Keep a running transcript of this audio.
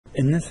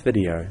In this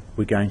video,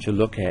 we're going to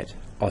look at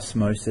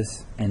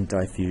osmosis and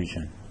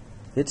diffusion.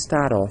 Let's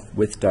start off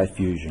with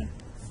diffusion.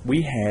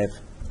 We have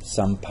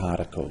some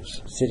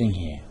particles sitting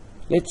here.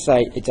 Let's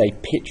say it's a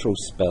petrol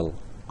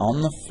spill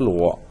on the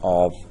floor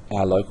of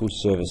our local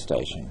service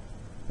station.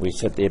 We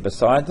sit there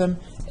beside them.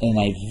 In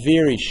a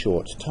very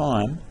short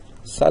time,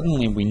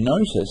 suddenly we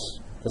notice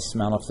the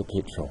smell of the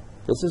petrol.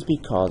 This is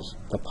because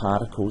the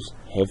particles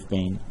have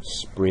been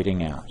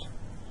spreading out.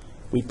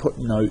 We put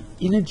no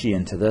energy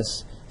into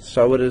this,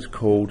 so it is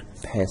called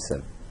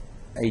passive.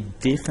 A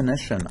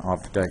definition of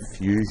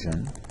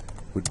diffusion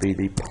would be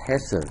the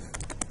passive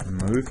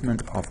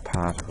movement of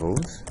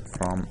particles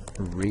from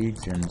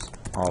regions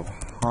of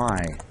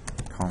high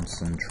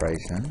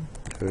concentration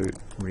to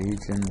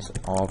regions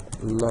of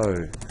low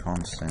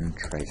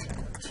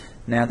concentration.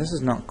 Now this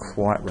is not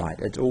quite right,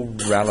 it's all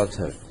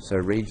relative. So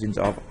regions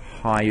of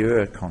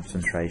higher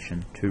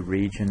concentration to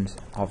regions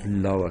of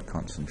lower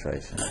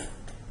concentration.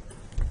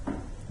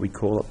 We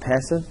call it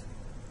passive.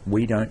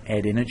 We don't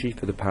add energy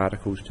for the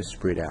particles to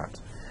spread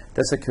out.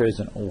 This occurs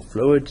in all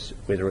fluids,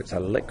 whether it's a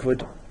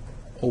liquid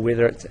or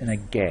whether it's in a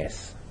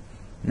gas.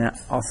 Now,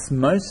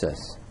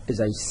 osmosis is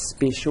a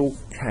special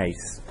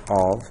case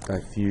of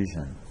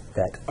diffusion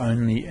that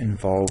only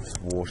involves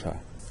water.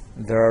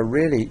 There are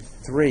really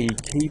three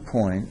key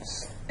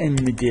points in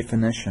the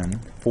definition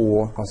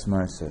for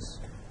osmosis.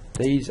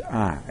 These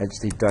are, it's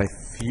the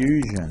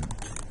diffusion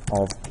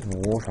of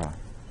water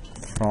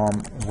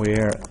from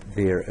where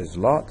there is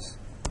lots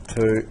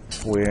to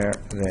where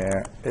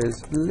there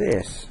is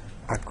less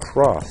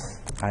across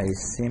a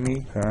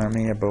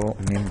semi-permeable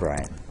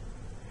membrane.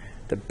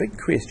 The big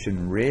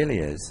question really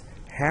is,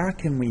 how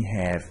can we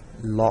have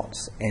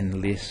lots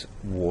and less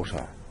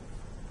water?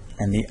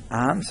 And the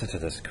answer to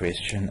this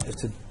question is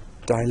to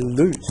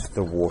dilute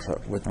the water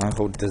with what are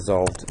called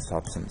dissolved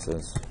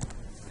substances.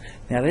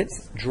 Now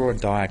let's draw a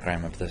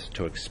diagram of this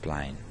to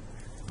explain.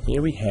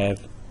 Here we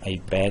have a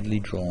badly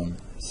drawn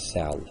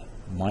cell,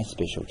 my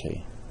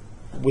specialty.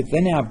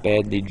 Within our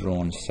badly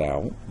drawn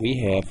cell, we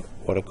have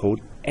what are called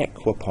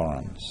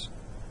aquaporins.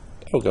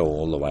 They'll go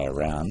all the way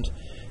around.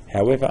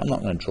 However, I'm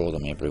not going to draw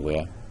them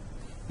everywhere.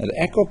 Now,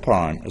 the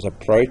aquaporin is a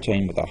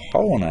protein with a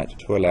hole in it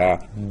to allow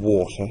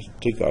water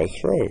to go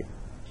through.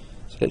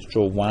 So let's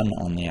draw one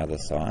on the other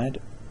side.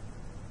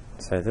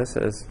 So this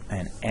is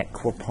an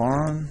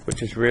aquaporin,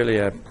 which is really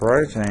a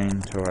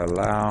protein to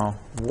allow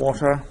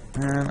water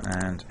in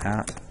and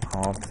out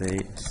of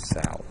the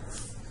cell.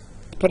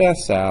 Put our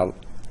cell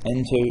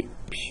into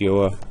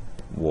pure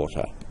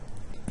water.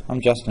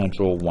 I'm just going to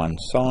draw one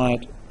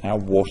side, our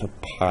water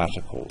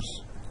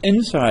particles.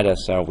 Inside our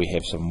cell we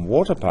have some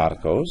water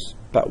particles,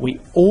 but we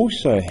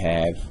also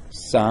have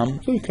some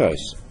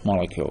glucose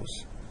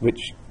molecules,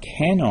 which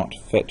cannot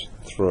fit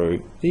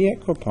through the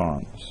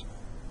aquaporins.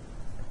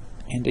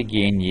 And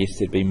again, yes,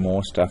 there'd be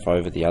more stuff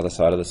over the other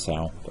side of the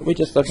cell, but we're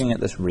just looking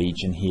at this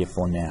region here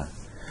for now.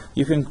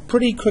 You can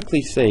pretty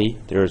quickly see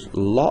there is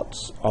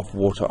lots of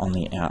water on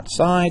the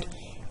outside.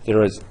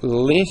 There is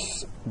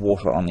less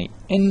water on the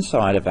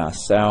inside of our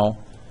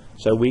cell,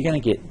 so we're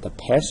going to get the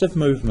passive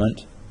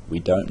movement. We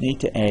don't need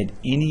to add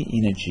any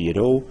energy at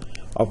all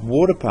of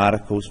water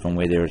particles from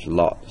where there is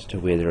lots to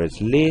where there is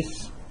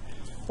less.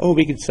 Or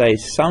we could say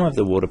some of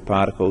the water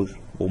particles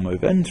will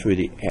move in through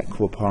the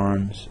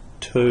aquaporins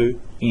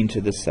to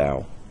enter the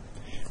cell.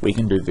 We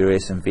can do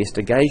various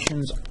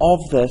investigations of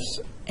this,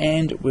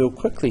 and we'll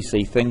quickly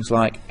see things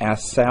like our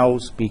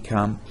cells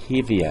become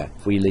heavier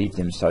if we leave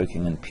them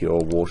soaking in pure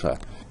water.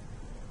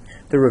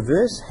 The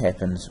reverse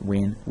happens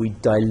when we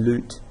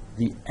dilute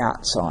the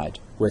outside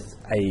with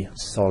a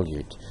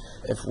solute.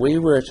 If we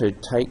were to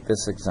take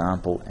this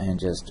example and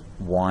just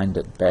wind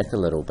it back a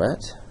little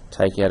bit,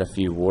 take out a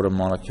few water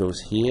molecules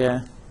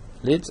here,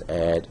 let's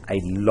add a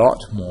lot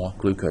more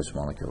glucose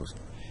molecules.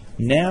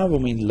 Now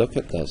when we look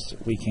at this,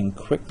 we can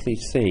quickly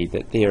see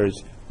that there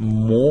is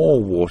more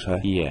water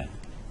here.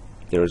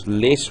 There is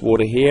less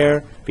water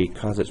here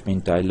because it's been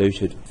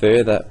diluted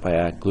further by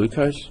our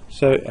glucose.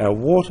 So our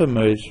water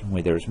moves from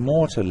where there is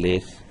more to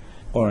less,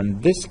 or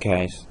in this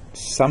case,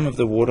 some of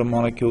the water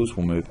molecules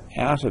will move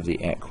out of the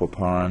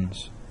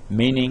aquaporins,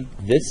 meaning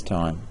this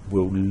time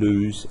we'll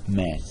lose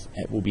mass.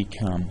 It will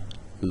become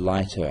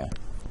lighter.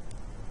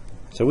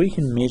 So we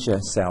can measure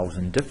cells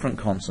in different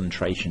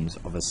concentrations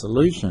of a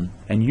solution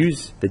and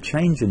use the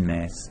change in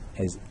mass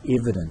as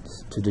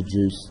evidence to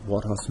deduce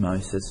what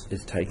osmosis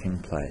is taking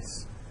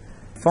place.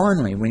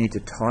 Finally, we need to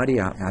tidy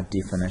up our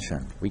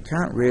definition. We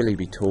can't really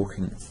be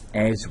talking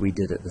as we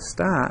did at the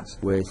start,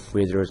 with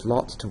where there is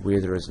lots to where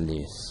there is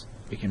less.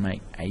 We can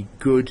make a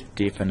good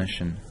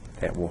definition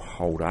that will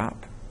hold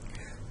up.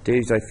 There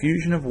is a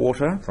diffusion of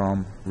water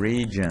from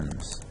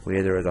regions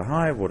where there is a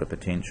high water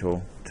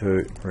potential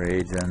to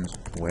regions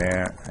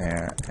where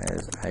there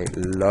is a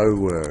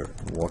lower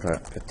water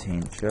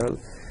potential.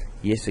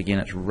 Yes, again,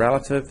 it's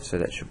relative, so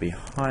that should be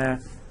higher.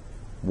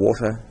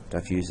 Water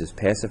diffuses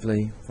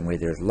passively from where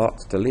there is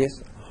lots to less,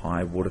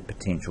 high water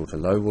potential to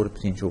low water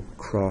potential,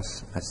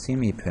 across a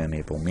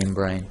semi-permeable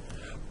membrane.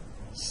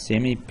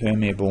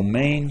 Semi-permeable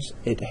means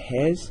it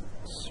has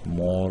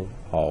small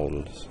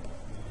holes.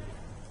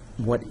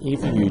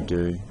 Whatever you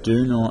do,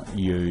 do not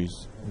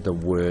use the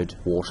word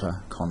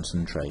water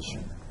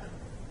concentration.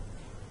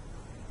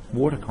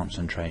 Water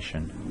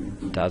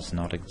concentration does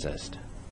not exist.